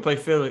 They do? They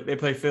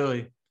play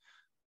Philly.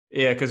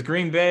 Yeah, because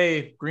Green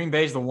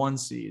Bay's the 1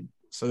 seed.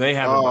 So they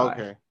have a bye.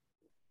 Okay.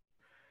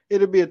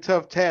 It'll be a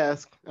tough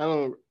task. I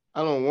don't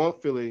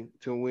want Philly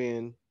to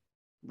win,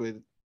 but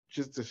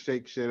just to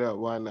shake shit up,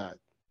 why not?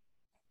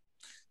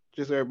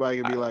 Just so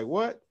everybody can be like,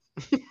 what?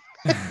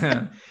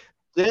 Jalen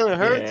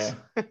Hurts?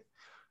 Yeah.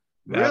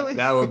 Really?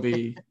 That'd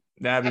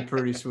be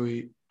pretty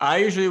sweet. I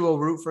usually will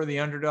root for the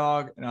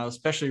underdog, and I'll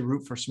especially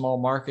root for small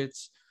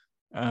markets.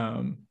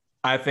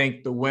 I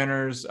think the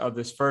winners of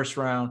this first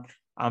round,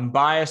 I'm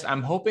biased.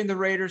 I'm hoping the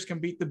Raiders can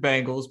beat the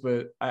Bengals,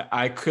 but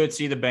I could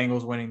see the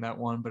Bengals winning that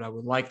one, but I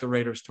would like the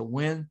Raiders to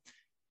win.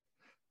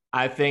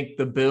 I think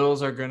the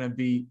Bills are going to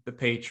beat the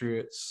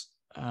Patriots.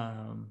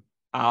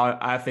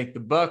 I think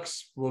the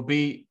Bucks will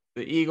beat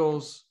the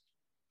Eagles.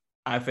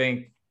 I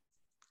think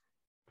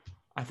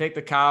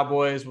the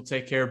Cowboys will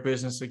take care of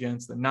business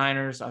against the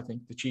Niners. I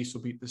think the Chiefs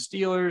will beat the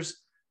Steelers.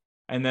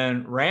 And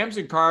then Rams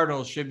and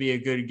Cardinals should be a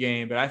good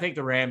game, but I think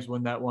the Rams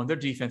win that one. Their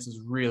defense is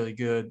really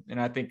good, and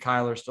I think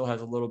Kyler still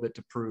has a little bit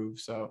to prove.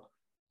 So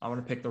I'm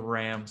going to pick the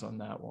Rams on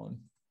that one.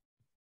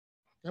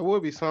 It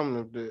would be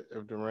something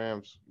if the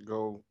Rams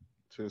go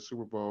to the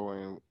Super Bowl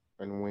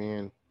and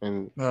win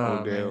and Oh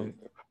Odell. man,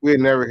 We'd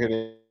never hit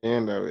the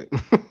end of it.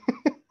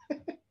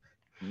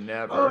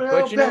 never.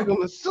 Odell But you know,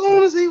 Beckham, as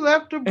soon as he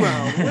left the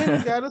Browns, when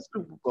he got a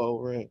Super Bowl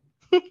ring.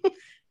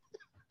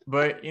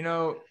 but you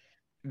know,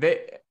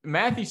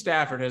 Matthew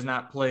Stafford has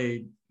not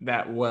played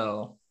that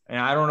well, and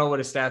I don't know what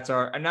his stats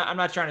are. I'm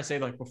not trying to say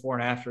like before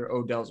and after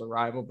Odell's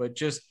arrival, but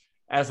just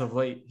as of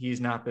late, he's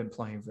not been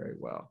playing very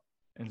well,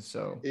 and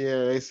so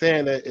Yeah, they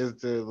saying that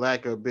is the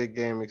lack of big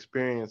game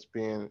experience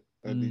being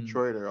a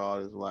Detroiter all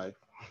his life.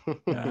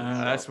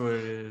 that's what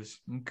it is.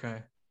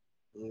 Okay.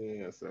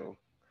 Yeah, so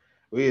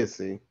we'll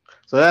see.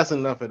 So that's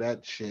enough of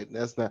that shit.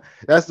 That's the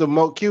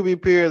most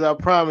QB peers. I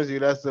promise you,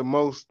 that's the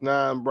most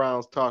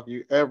non-Browns talk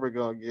you ever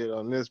gonna get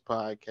on this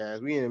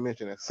podcast. We didn't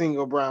mention a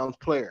single Browns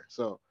player.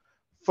 So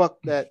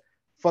fuck that.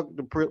 Fuck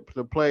the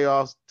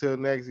playoffs till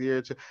next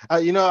year. I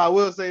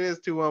will say this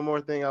too. One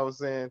more thing I was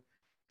saying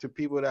to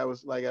people that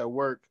was like at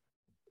work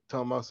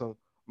talking about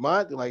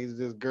it's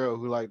this girl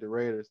who liked the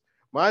Raiders.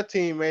 My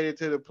team made it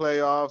to the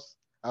playoffs.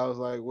 I was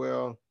like,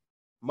 well,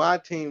 my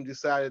team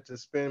decided to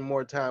spend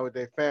more time with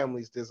their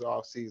families this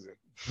off season.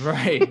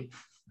 Right.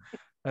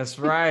 That's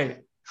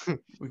right.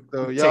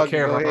 So y'all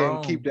can go ahead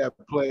and keep that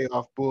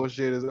playoff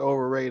bullshit. It's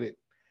overrated.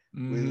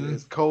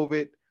 It's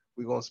COVID.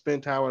 We're gonna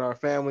spend time with our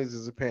families.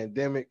 It's a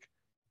pandemic.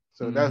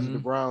 So that's what the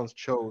Browns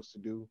chose to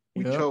do.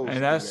 We chose and to do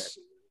that.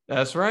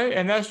 That's right.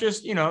 And that's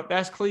just,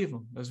 that's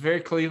Cleveland. That's very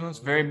Cleveland. It's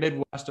very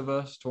Midwest of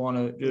us to want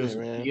to just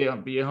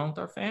be at home with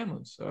our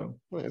families. So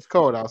it's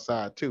cold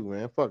outside too,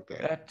 man. Fuck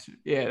that.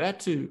 That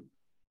too.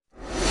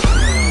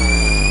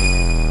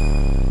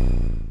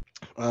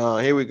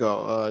 Here we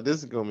go. This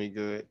is gonna be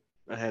good.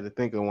 I had to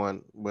think of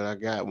one, but I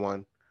got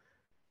one.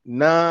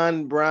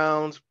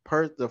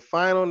 The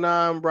final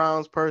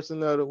non-Browns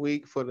person of the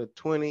week for the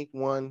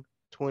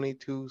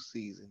 21-22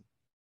 season.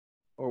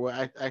 Or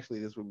actually,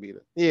 this would be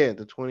the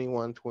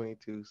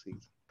 21-22 season.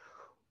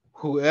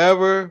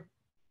 Whoever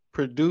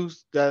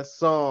produced that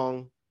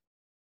song,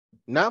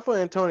 not for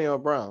Antonio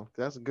Brown,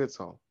 that's a good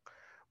song,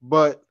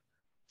 but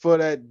for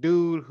that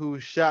dude who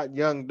shot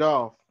Young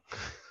Dolph,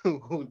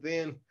 who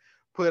then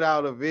put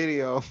out a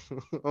video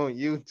on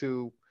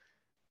YouTube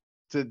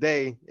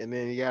today, and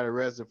then he got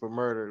arrested for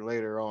murder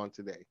later on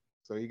today.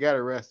 So he got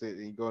arrested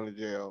and he's going to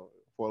jail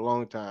for a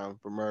long time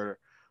for murder.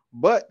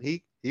 But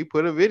he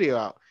put a video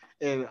out.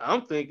 And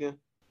I'm thinking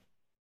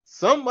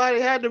somebody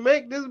had to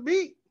make this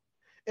beat.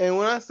 And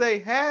when I say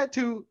had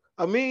to,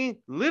 I mean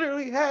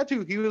literally had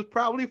to. He was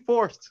probably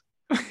forced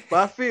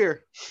by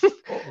fear.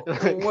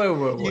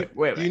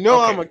 Wait. You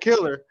know, okay. I'm a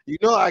killer. You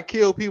know I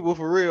kill people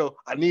for real.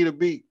 I need a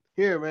beat.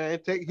 Here, man.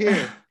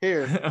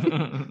 Here.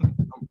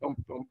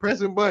 I'm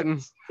pressing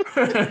buttons.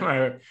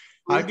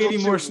 I'll give you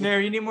more snare.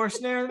 You need more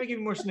snare? Let me give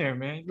you more snare,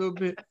 man. A little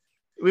bit.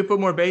 We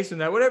put more bass in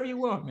that. Whatever you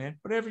want, man.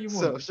 Whatever you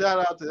want. So shout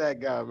out to that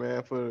guy,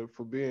 man, for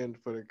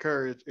the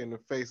courage in the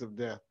face of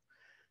death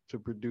to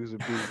produce a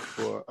beat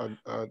for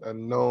a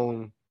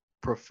known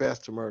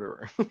professed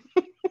murderer.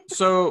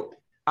 So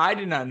I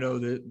did not know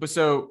this, but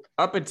so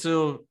up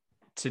until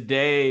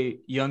today,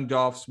 Young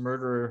Dolph's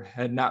murderer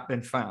had not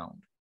been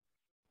found.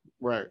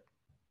 Right.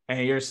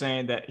 And you're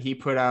saying that he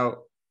put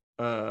out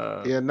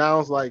he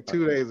announced like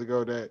 2 days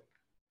ago that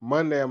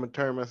Monday I'm gonna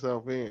turn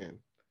myself in.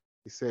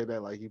 He said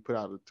that like he put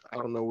out I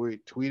don't know where he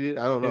tweeted,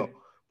 I don't know.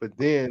 But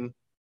then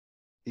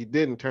he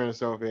didn't turn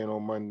himself in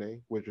on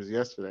Monday, which was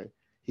yesterday.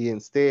 He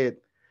instead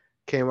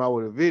came out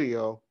with a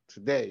video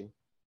today.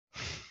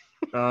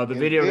 The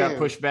video got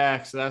pushed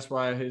back, so that's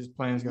why his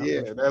plans got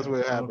pushed back. That's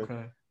what happened.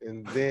 Okay.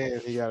 And then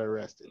he got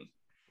arrested.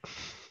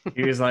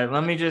 He was like,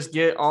 let me just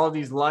get all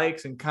these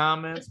likes and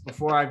comments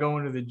before I go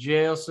into the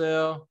jail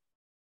cell,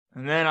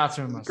 and then I'll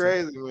turn myself.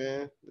 Crazy,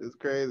 man. It's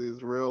crazy.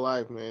 It's real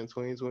life, man.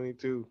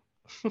 2022.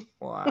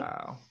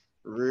 Wow.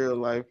 Real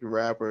life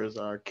rappers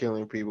are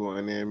killing people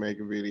and then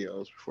making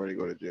videos before they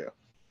go to jail.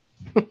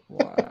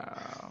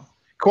 Wow.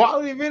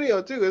 Quality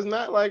video too. It's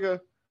not like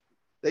shout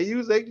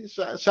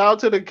out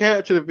to the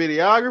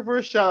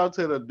videographer, shout out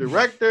to the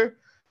director,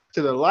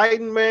 to the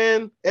lighting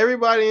man,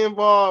 everybody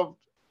involved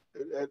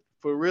at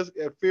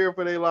fear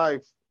for their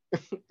life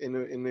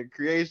in the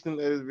creation of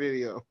this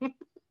video.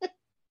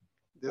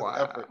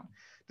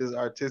 This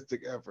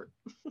artistic effort.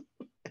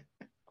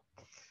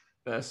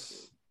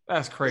 That's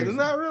crazy. It's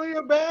not really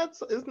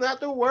it's not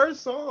the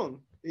worst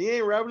song. He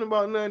ain't rapping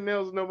about nothing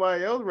else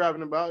nobody else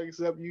rapping about,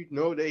 except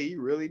that he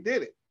really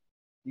did it.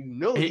 You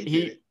know he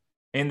did it.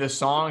 In the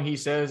song, he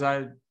says,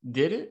 I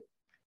did it?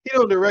 He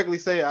don't directly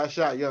say I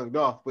shot Young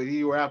Dolph, but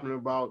he rapping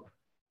about,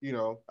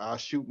 I'll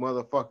shoot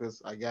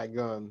motherfuckers. I got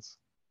guns.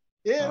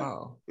 Yeah.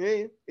 Oh.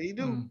 Yeah, he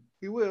do.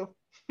 He will.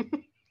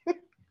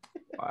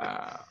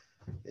 Wow.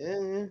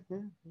 Yeah.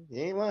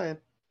 He ain't lying.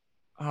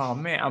 Oh,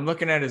 man. I'm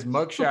looking at his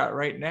mugshot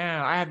right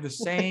now. I have the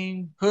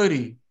same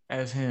hoodie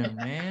as him,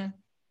 man.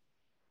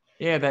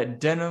 Yeah, that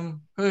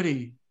denim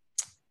hoodie.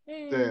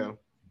 Damn.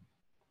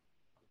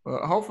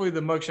 Well, hopefully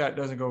the mugshot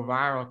doesn't go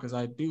viral because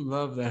I do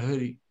love that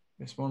hoodie.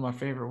 It's one of my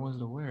favorite ones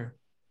to wear.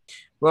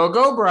 Well,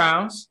 go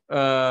Browns.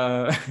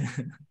 So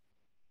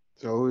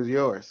who's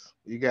yours?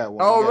 You got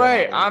one. Oh, You gotta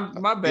right. have one.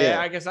 I'm my bad.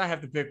 Yeah. I guess I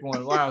have to pick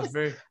one. Wow, it's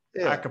very.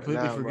 I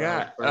completely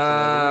non-Browns forgot. person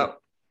of the week.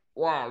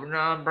 Wow,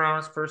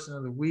 non-Browns person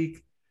of the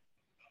week.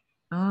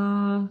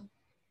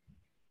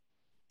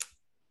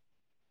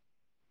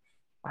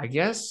 I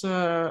guess.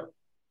 I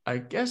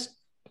guess.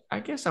 I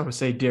guess I would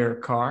say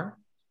Derek Carr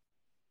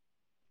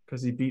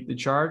because he beat the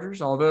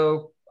Chargers.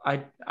 Although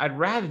I'd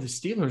rather the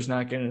Steelers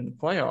not get into the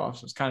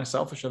playoffs. It's kind of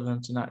selfish of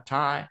them to not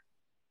tie.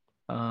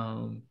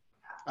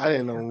 I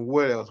didn't know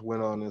what else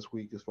went on this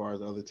week as far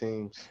as other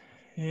teams.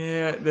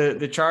 Yeah,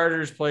 the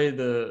Chargers played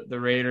the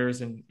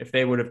Raiders, and if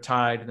they would have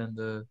tied, then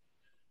the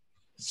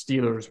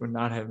Steelers would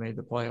not have made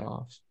the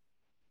playoffs.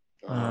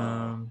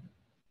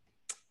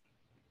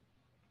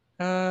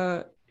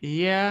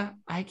 Yeah,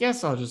 I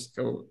guess I'll just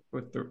go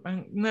with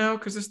no,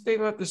 because they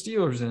let the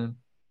Steelers in.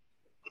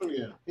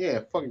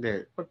 Yeah, fuck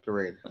that. Fuck the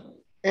Raiders.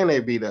 And they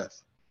beat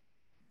us.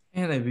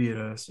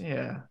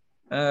 Yeah.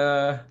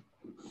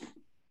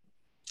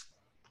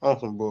 On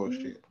some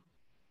bullshit.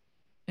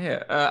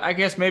 Yeah, I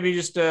guess maybe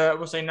just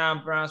we'll say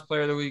non-Browns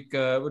player of the week.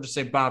 We'll just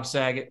say Bob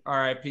Saget,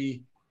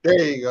 R.I.P.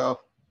 There you go.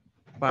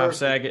 Bob Perfect.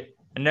 Saget.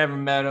 I never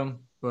met him,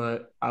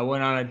 but I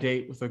went on a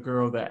date with a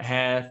girl that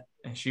had,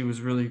 and she was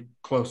really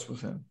close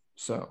with him.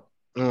 So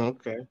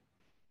Okay.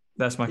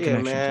 that's my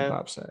connection to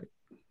Bob Saget.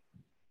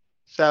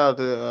 Shout out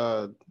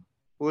to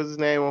what was his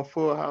name on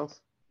Full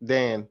House?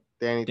 Danny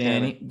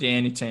Tanner.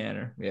 Danny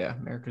Tanner. Yeah,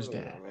 America's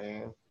dad.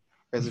 Man.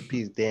 Rest in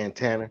peace, Dan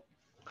Tanner.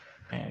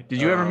 Man, did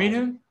you ever meet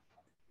him?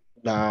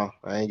 No,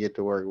 I didn't get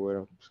to work with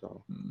him.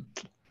 So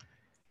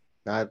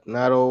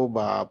not old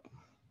Bob.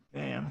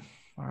 Damn.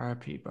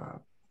 R.I.P.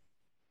 Bob.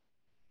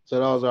 So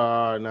those are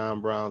our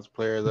non-Browns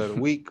players of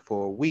the week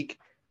for week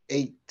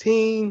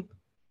 18.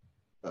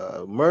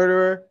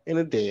 Murderer and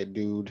a dead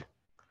dude.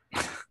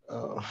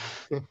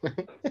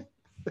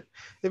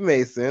 It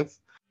made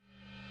sense.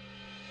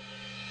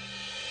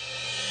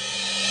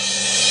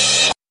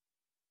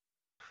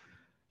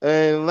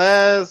 And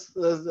last,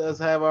 let's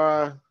have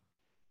our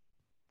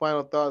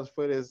final thoughts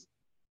for this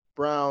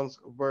Browns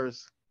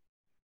versus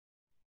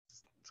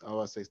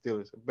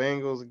Steelers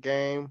Bengals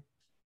game.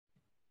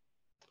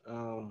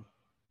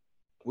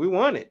 We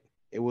won it.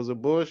 It was a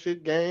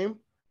bullshit game.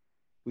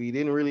 We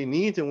didn't really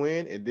need to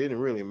win. It didn't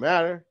really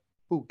matter.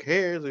 Who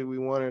cares if we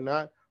won or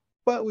not?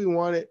 But we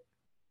won it.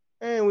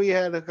 And we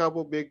had a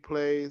couple big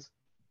plays.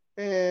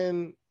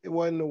 And it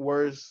wasn't the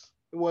worst.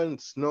 It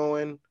wasn't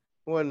snowing.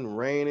 It wasn't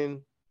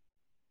raining.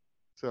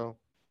 So,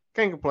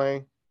 can't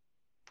complain.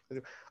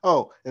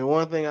 Oh, and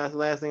last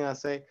thing I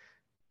say,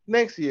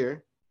 next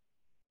year,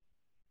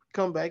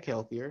 come back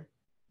healthier.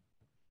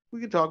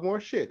 We can talk more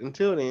shit.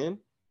 Until then,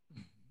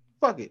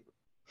 fuck it.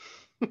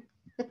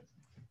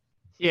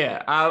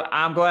 Yeah,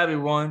 I'm glad we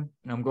won.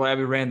 And I'm glad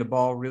we ran the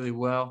ball really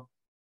well.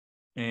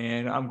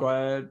 And I'm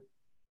glad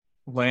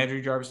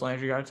Jarvis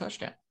Landry got a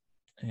touchdown.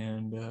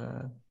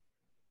 And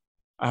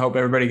I hope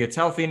everybody gets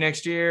healthy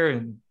next year.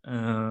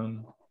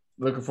 And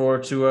looking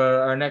forward to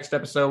our next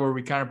episode where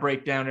we kind of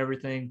break down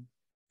everything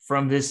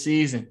from this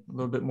season a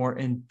little bit more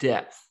in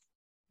depth.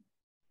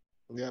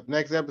 Yep.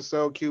 Next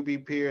episode,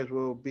 QB Peers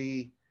will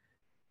be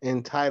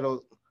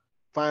entitled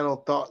Final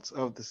Thoughts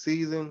of the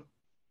Season.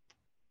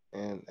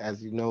 And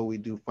as you know, we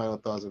do final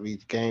thoughts of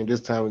each game. This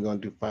time we're gonna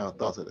do final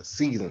thoughts of the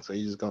season. So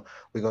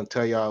we're gonna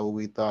tell y'all what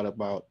we thought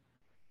about.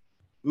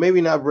 Maybe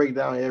not break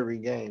down every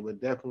game,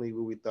 but definitely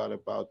what we thought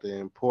about the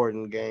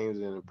important games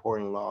and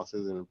important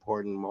losses and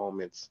important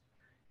moments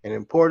and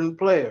important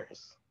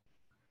players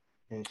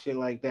and shit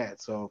like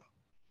that. So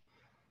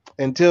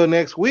until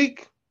next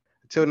week,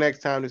 until next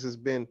time, this has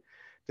been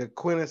the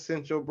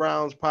Quintessential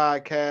Browns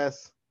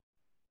podcast.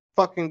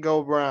 Fucking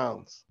go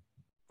Browns.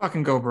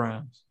 Fucking go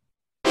Browns.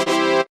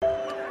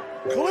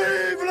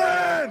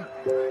 Cleveland!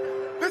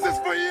 This is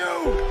for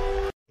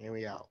you! And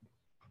we out.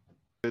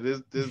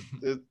 This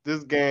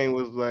game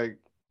was like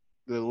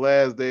the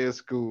last day of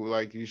school.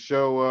 Like you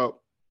show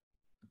up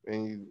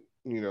and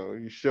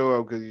you show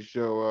up because you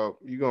show up.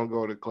 You're gonna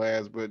go to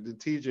class, but the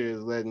teacher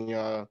is letting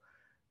y'all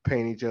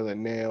paint each other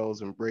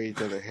nails and braid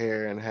each other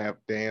hair and have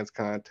dance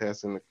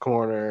contests in the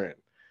corner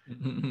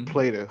and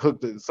play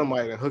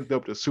somebody that hooked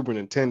up the Super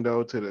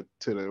Nintendo to the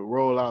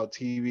rollout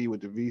TV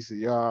with the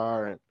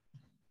VCR, and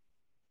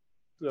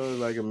so it was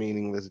like a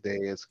meaningless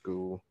day at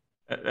school.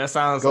 That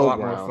sounds a lot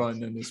more fun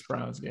than this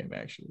Browns game,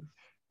 actually.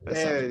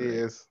 Yeah, it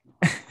is.